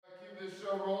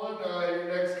show rolling.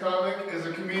 Your next comic is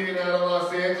a comedian out of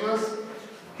Los Angeles.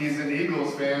 He's an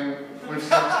Eagles fan, which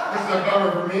is a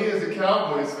bummer for me as a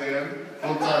Cowboys fan.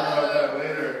 We'll talk about that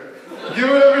later. Give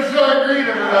it up for Sean Green,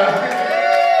 everybody.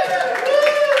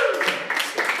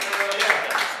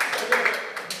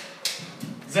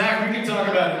 Zach, we can talk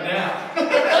about it now.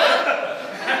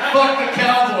 Fuck the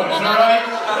Cowboys, alright?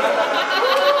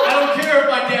 I don't care if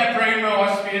my dad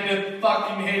brainwashed me into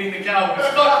fucking hating the Cowboys.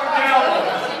 Fuck the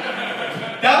Cowboys.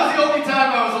 That was the only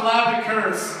time I was allowed to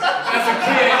curse as a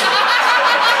kid.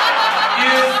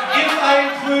 Is if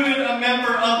I included a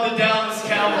member of the Dallas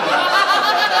Cowboys.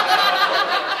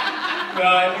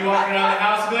 I'd be walking around the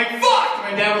house and be like, fuck!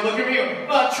 My dad would look at me and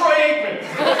go, Troy Aikman.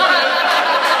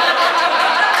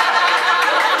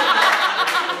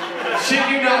 Shit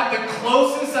you not, the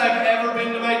closest I've ever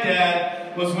been to my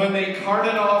dad was when they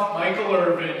carted off Michael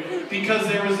Irvin because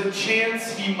there was a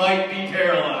chance he might be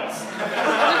paralyzed.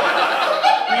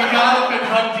 We got up and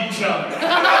hugged each other.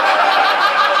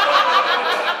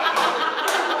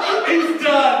 He's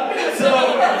done. It's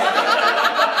over.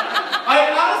 I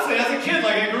honestly, as a kid,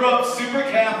 I grew up super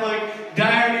Catholic,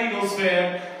 diehard Eagles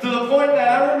fan, to the point that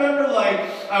I remember,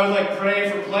 I would, pray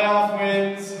for playoff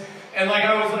wins, and, I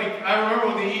remember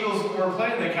when the Eagles were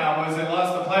playing the Cowboys, they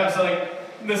lost the playoffs, so,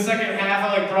 in the second half,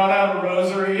 I, brought out a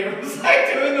rosary, and was,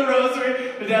 doing the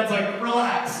rosary, my dad's like,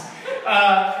 relax. He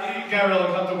got real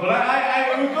uncomfortable, but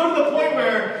I would go to the point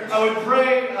where I would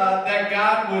pray that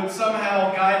God would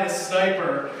somehow guide a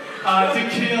sniper to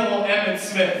kill Emmitt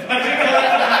Smith. And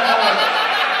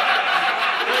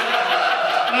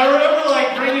I remember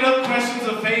bringing up questions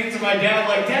of faith to my dad,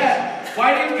 Dad,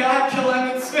 why didn't God kill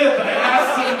Emmitt Smith? I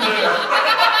asked him to.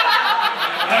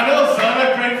 I don't know, son, I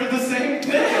prayed for the same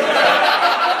thing.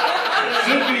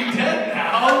 Should be dead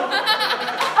now.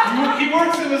 He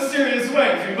works in mysterious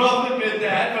ways. We both admit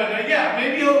that, but yeah,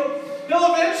 maybe he'll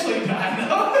eventually die,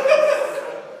 though.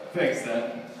 Thanks, Dad.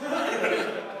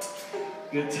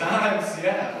 Good times,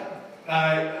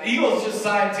 yeah. Eagles just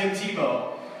signed Tim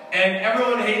Tebow, and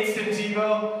everyone hates Tim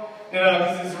Tebow,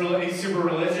 because he's super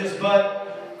religious,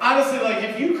 but honestly,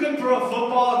 if you couldn't throw a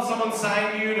football and someone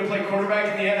signed you to play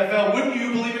quarterback in the NFL, wouldn't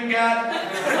you believe in God?